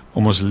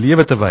om ons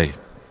lewe te wy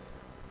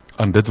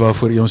aan dit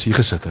waarvoor U ons hier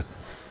gesit het.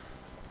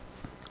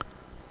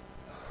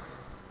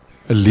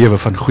 'n Lewe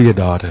van goeie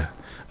dade,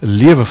 'n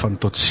lewe van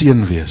tot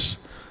seën wees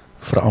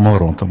vir almal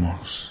rondom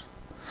ons.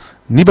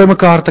 Nie by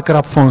mekaar te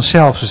krap vir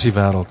onsself soos die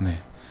wêreld nie,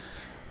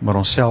 maar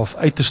onsself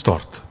uit te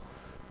stort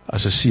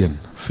as 'n seën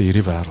vir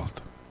hierdie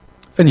wêreld.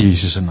 In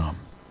Jesus se naam.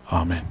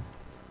 Amen.